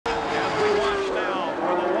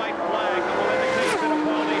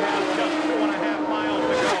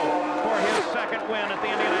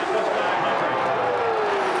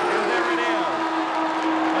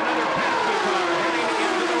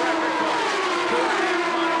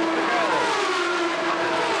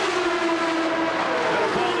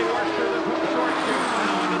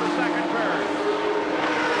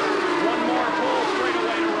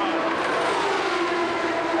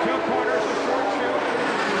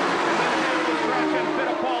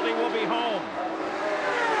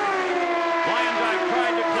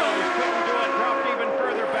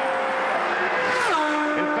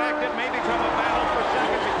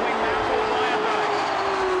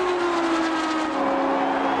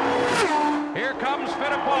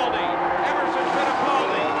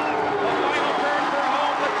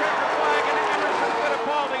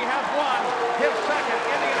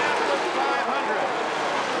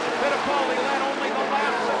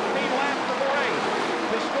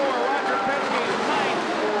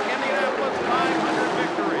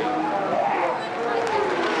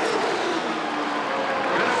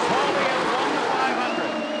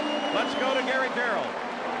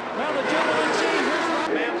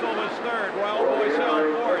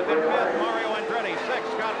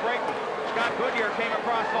Scott Goodyear came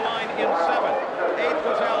across the line in 7th. 8th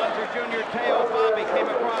was Allinger Jr. Teo Fabi came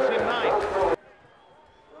across in 9th.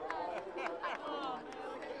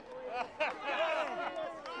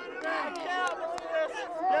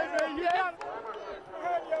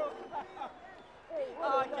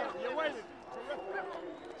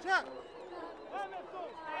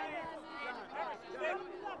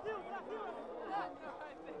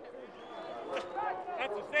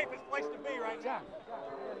 That's the safest place to be right now.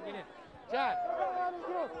 Get in. John.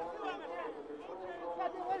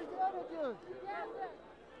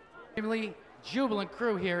 Extremely jubilant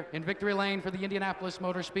crew here in victory lane for the Indianapolis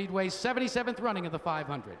Motor Speedway, 77th running of the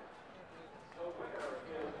 500.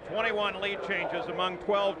 21 lead changes among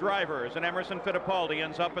 12 drivers, and Emerson Fittipaldi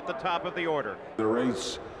ends up at the top of the order. The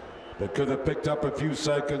race that could have picked up a few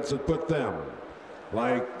seconds and put them,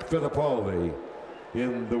 like Fittipaldi,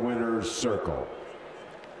 in the winner's circle.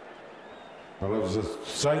 Well, it was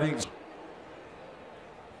exciting.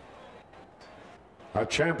 A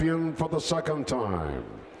champion for the second time,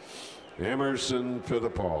 Emerson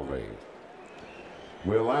Fittipaldi.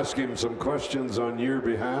 We'll ask him some questions on your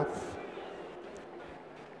behalf.